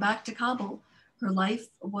her to go back to Kabul. Her life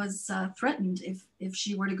was threatened if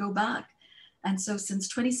she were to go back. And so since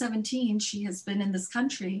 2017, she has been in this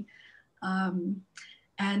country. And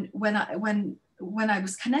when I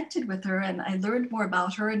was connected with her and I learned more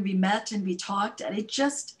about her and we met and we talked, and it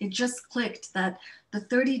just clicked that the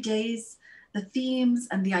 30 days, the themes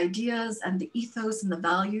and the ideas and the ethos and the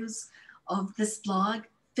values of this blog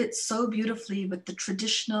fit so beautifully with the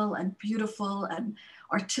traditional and beautiful and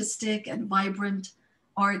artistic and vibrant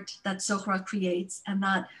art that Sohra creates. And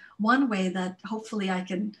that one way that hopefully I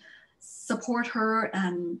can support her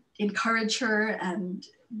and encourage her and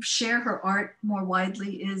share her art more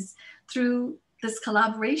widely is through this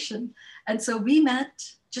collaboration. And so we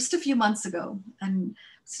met just a few months ago and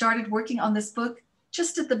started working on this book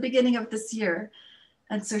just at the beginning of this year.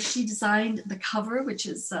 And so she designed the cover, which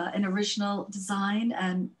is an original design.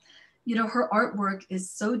 And, you know, her artwork is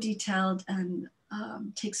so detailed and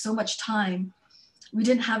takes so much time. We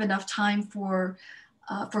didn't have enough time for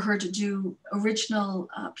her to do original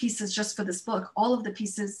pieces just for this book. All of the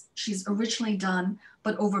pieces she's originally done,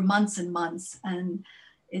 but over months and months. And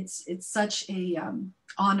it's such a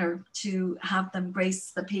honor to have them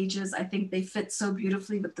grace the pages. I think they fit so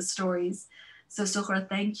beautifully with the stories. So Sohra,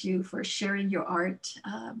 thank you for sharing your art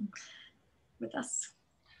with us.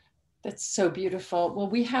 That's so beautiful. Well,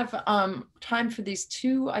 we have time for these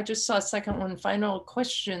two. I just saw a second one, final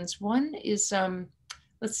questions. One is,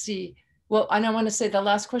 let's see. Well, and I want to say the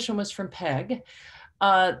last question was from Peg.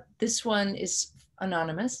 This one is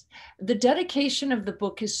anonymous. The dedication of the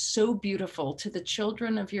book is so beautiful to the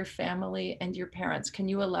children of your family and your parents. Can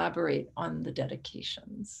you elaborate on the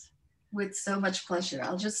dedications? With so much pleasure.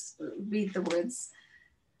 I'll just read the words.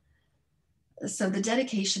 So the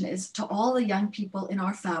dedication is to all the young people in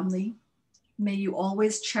our family. May you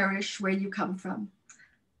always cherish where you come from.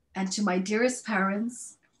 And to my dearest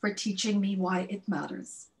parents for teaching me why it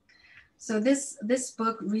matters. So this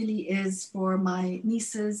book really is for my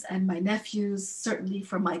nieces and my nephews, certainly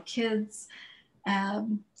for my kids,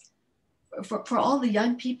 for all the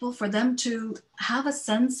young people, for them to have a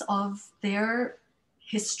sense of their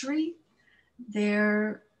history,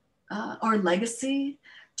 our legacy,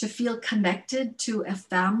 to feel connected to a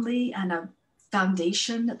family and a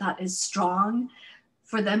foundation that is strong,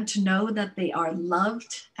 for them to know that they are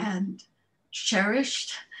loved and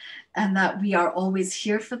cherished, and that we are always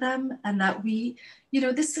here for them, and that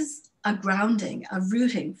this is a grounding, a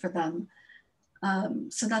rooting for them,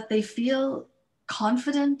 so that they feel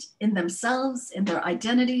confident in themselves, in their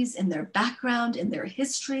identities, in their background, in their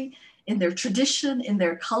history, in their tradition, in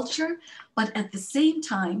their culture, but at the same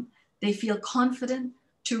time, they feel confident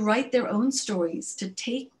to write their own stories, to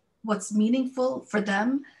take what's meaningful for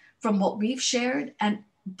them from what we've shared and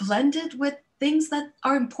blend it with things that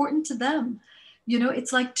are important to them.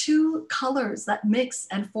 It's like two colors that mix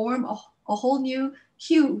and form a whole new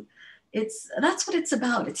hue. That's what it's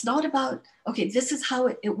about. It's not about, okay, this is how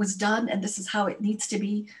it was done and this is how it needs to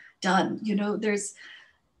be done.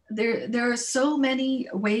 There are so many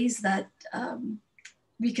ways that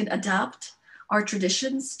we can adapt our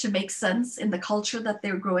traditions to make sense in the culture that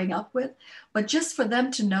they're growing up with. But just for them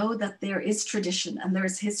to know that there is tradition and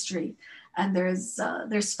there's history and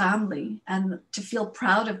there's family, and to feel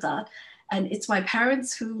proud of that. And it's my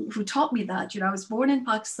parents who taught me that. I was born in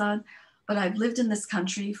Pakistan, but I've lived in this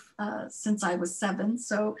country since I was 7.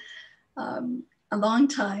 So a long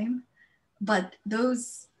time. But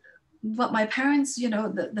what my parents,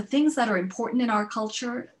 the things that are important in our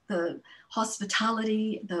culture, the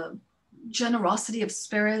hospitality, the generosity of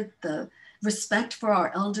spirit, the respect for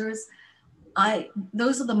our elders,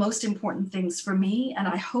 those are the most important things for me. And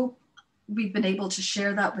I hope we've been able to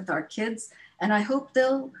share that with our kids. And I hope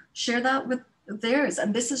they'll share that with theirs.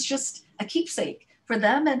 And this is just a keepsake for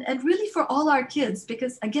them and really for all our kids.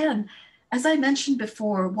 Because again, as I mentioned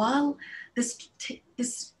before, while this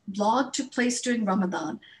blog took place during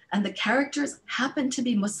Ramadan and the characters happen to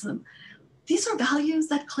be Muslim, these are values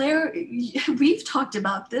that, Claire, we've talked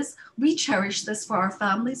about this. We cherish this for our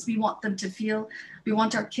families. We want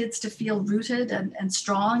our kids to feel rooted and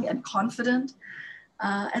strong and confident.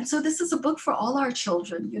 And so this is a book for all our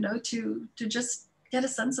children, to just get a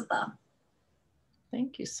sense of that.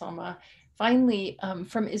 Thank you, Salma. Finally,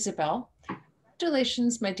 from Isabel.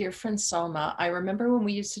 Congratulations, my dear friend Salma. I remember when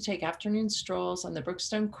we used to take afternoon strolls on the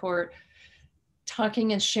Brookstone Court,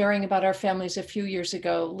 talking and sharing about our families a few years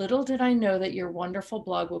ago. Little did I know that your wonderful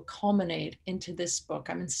blog will culminate into this book.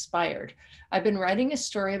 I'm inspired. I've been writing a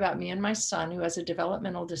story about me and my son who has a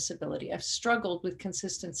developmental disability. I've struggled with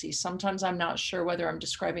consistency. Sometimes I'm not sure whether I'm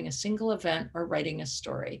describing a single event or writing a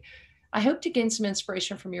story. I hope to gain some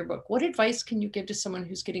inspiration from your book. What advice can you give to someone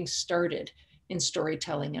who's getting started in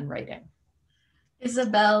storytelling and writing?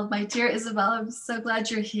 Isabel, my dear Isabel, I'm so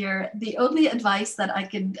glad you're here. The only advice that I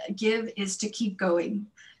can give is to keep going,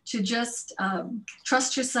 to just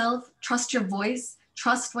trust yourself, trust your voice,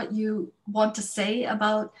 trust what you want to say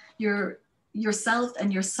about yourself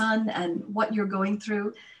and your son and what you're going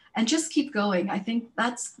through, and just keep going. I think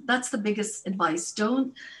that's the biggest advice.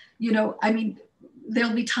 Don't,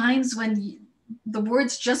 there'll be times when the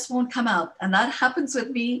words just won't come out, and that happens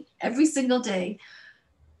with me every single day.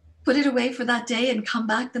 Put it away for that day and come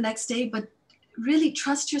back the next day, but really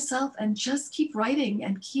trust yourself and just keep writing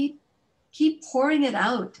and keep pouring it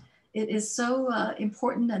out. It is so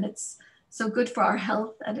important, and it's so good for our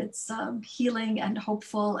health, and it's healing and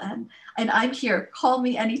hopeful. And I'm here. Call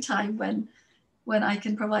me anytime when I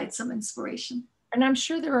can provide some inspiration. And I'm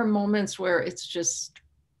sure there are moments where it's just,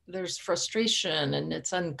 there's frustration and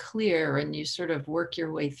it's unclear, and you sort of work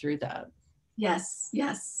your way through that. Yes.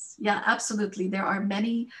 Yeah, absolutely. There are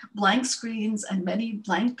many blank screens and many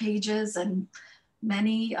blank pages and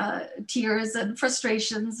many tears and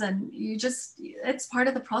frustrations, and it's part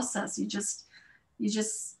of the process. You just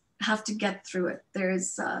have to get through it.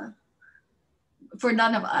 There's, I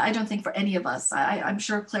don't think for any of us, I'm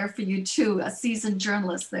sure, Claire, for you too, a seasoned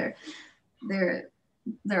journalist, there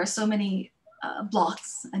are so many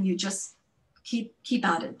blocks, and you just keep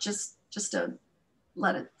at it, just to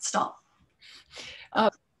let it stop.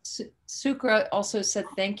 Sukra also said,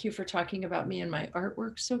 thank you for talking about me and my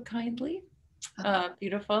artwork so kindly.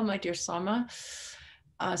 Beautiful, my dear Salma.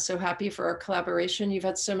 So happy for our collaboration. You've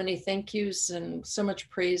had so many thank yous and so much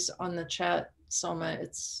praise on the chat, Salma.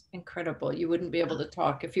 It's incredible. You wouldn't be able to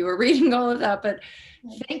talk if you were reading all of that, but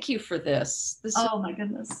thank you for this. Oh my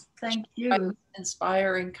goodness, thank you.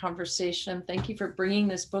 Inspiring conversation. Thank you for bringing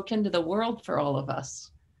this book into the world for all of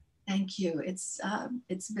us. Thank you. It's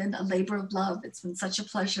been a labor of love. It's been such a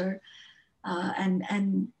pleasure.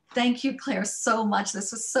 And thank you, Claire, so much.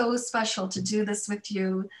 This was so special to do this with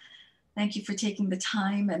you. Thank you for taking the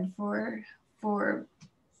time and for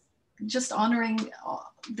just honoring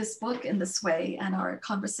this book in this way and our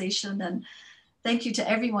conversation. thank you to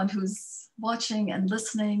everyone who's watching and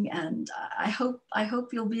listening. And I hope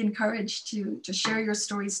you'll be encouraged to share your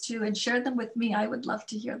stories too, and share them with me. I would love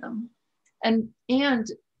to hear them. And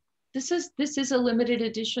this is a limited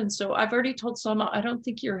edition. So I've already told Salma, I don't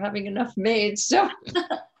think you're having enough made. So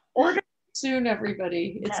order soon,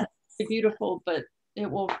 everybody. It's Yes. not beautiful, but it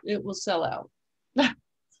will sell out. I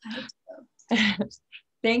hope so.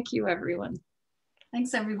 Thank you, everyone.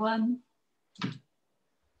 Thanks, everyone.